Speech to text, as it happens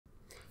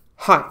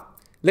Hi,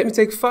 let me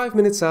take 5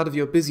 minutes out of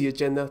your busy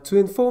agenda to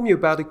inform you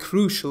about a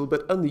crucial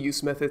but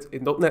underused method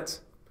in .NET,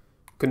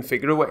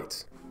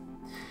 ConfigureAwait.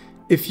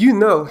 If you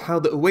know how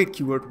the await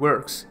keyword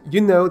works,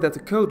 you know that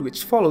the code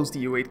which follows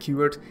the await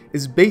keyword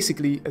is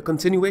basically a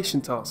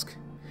continuation task.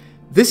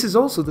 This is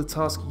also the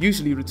task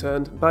usually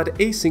returned by the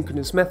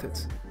asynchronous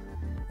method.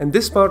 And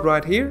this part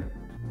right here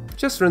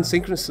just runs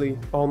synchronously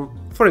on,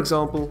 for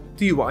example,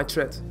 the UI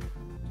thread.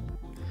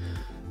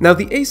 Now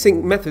the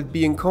async method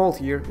being called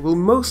here will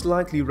most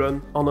likely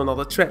run on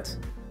another thread.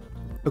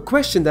 A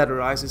question that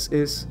arises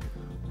is,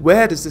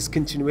 where does this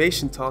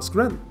continuation task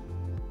run?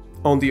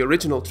 On the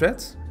original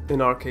thread,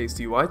 in our case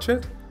the UI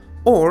thread,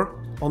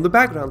 or on the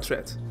background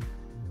thread?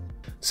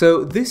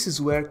 So this is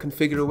where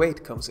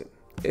ConfigureAwait comes in.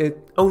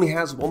 It only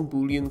has one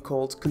boolean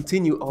called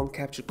continue on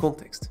captured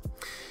context.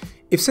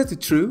 If set to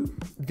true,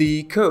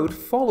 the code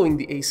following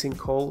the async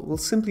call will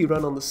simply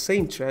run on the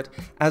same thread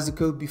as the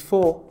code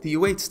before the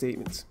await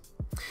statement.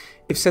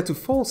 If set to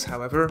false,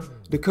 however,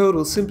 the code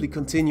will simply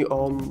continue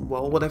on,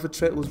 well, whatever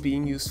thread was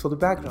being used for the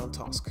background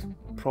task,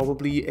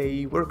 probably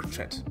a worker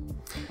thread.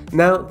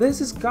 Now, there's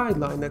this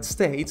guideline that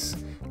states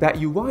that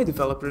UI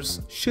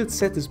developers should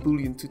set this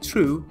boolean to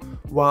true,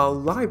 while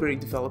library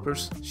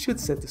developers should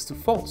set this to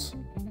false.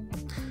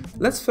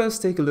 Let's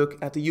first take a look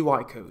at the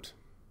UI code.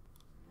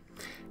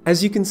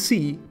 As you can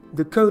see,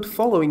 the code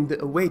following the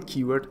await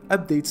keyword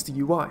updates the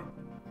UI.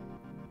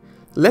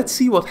 Let's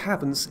see what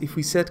happens if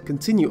we set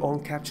continue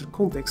on captured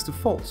context to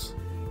false.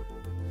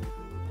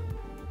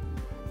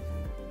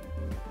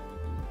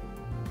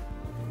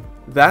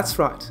 That's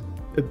right,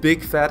 a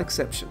big fat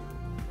exception.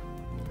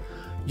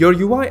 Your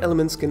UI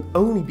elements can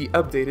only be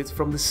updated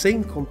from the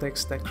same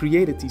context that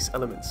created these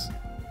elements.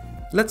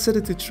 Let's set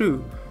it to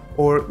true,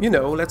 or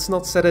let's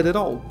not set it at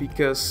all,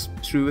 because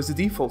true is the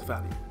default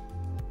value.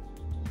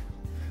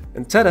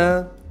 And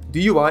tada!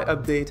 The UI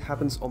update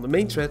happens on the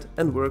main thread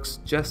and works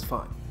just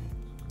fine.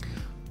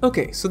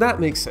 Okay, so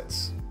that makes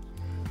sense.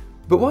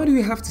 But why do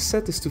we have to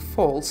set this to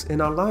false in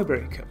our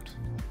library code?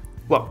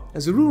 Well,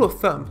 as a rule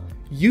of thumb,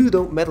 you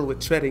don't meddle with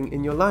threading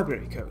in your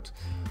library code.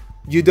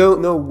 You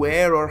don't know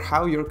where or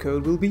how your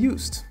code will be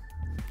used.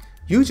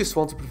 You just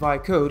want to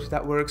provide code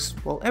that works,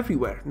 well,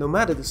 everywhere, no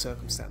matter the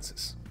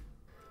circumstances.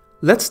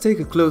 Let's take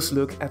a close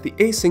look at the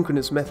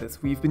asynchronous method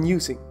we've been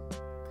using.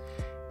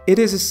 It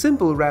is a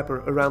simple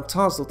wrapper around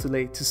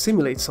task.delay to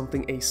simulate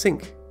something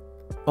async.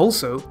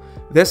 Also,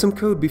 there's some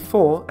code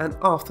before and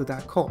after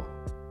that call.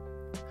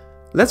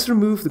 Let's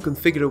remove the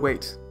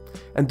ConfigureAwait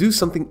and do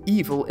something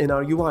evil in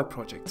our UI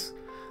project.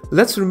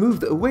 Let's remove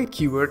the await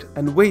keyword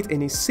and wait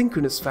in a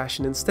synchronous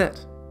fashion instead.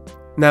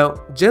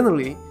 Now,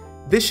 generally,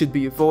 this should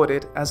be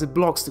avoided as it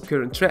blocks the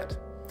current thread.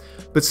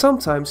 But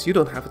sometimes you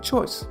don't have a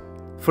choice.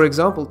 For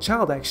example,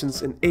 child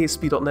actions in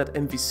ASP.NET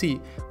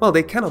MVC, well,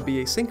 they cannot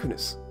be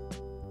asynchronous.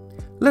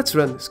 Let's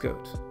run this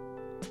code.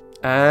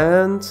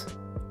 And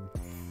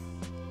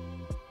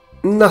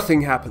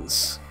nothing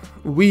happens.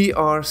 We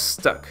are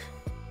stuck.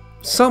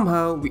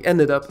 Somehow we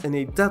ended up in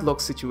a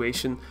deadlock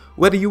situation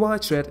where the UI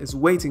thread is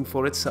waiting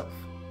for itself.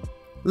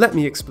 Let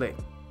me explain.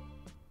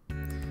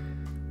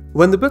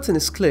 When the button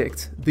is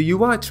clicked, the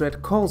UI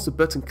thread calls the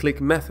button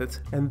click method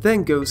and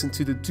then goes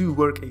into the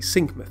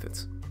doWorkAsync method.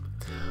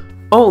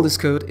 All this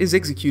code is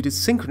executed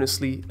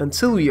synchronously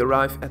until we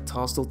arrive at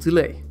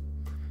task.delay.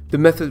 The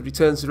method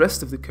returns the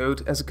rest of the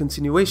code as a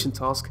continuation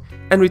task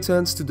and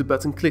returns to the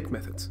button click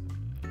method.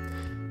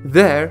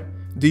 There,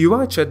 the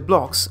UI thread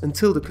blocks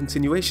until the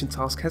continuation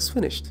task has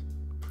finished.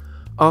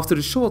 After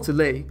a short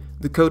delay,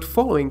 the code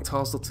following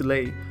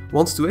task.delay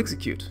wants to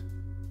execute,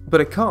 but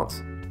it can't.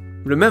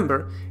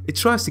 Remember, it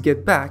tries to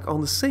get back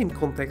on the same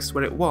context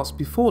where it was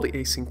before the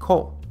async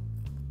call,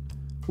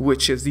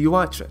 which is the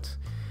UI thread,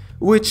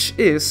 which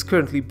is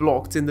currently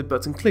blocked in the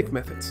button click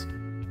method.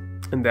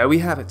 And there we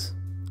have it,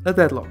 a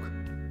deadlock.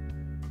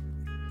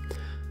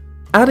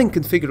 Adding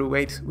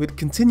ConfigureAwait with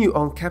continue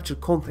on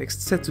captured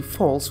context set to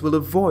false will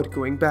avoid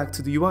going back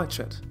to the UI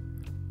thread,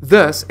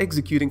 thus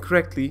executing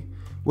correctly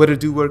whether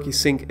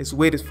doWorkAsync is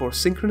waited for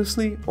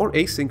synchronously or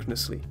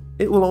asynchronously.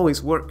 It will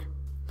always work.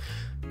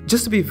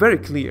 Just to be very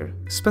clear,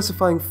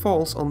 specifying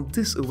false on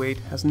this await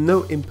has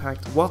no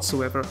impact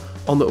whatsoever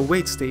on the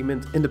await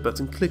statement in the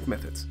button click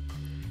method.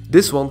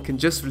 This one can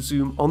just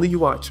resume on the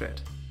UI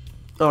thread.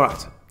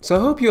 Alright. So I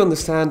hope you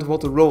understand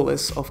what the role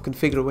is of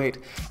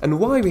ConfigureAwait and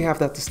why we have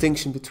that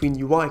distinction between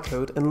UI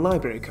code and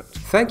library code.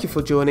 Thank you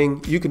for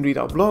joining. You can read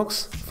our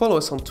blogs, follow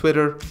us on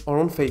Twitter or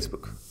on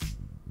Facebook.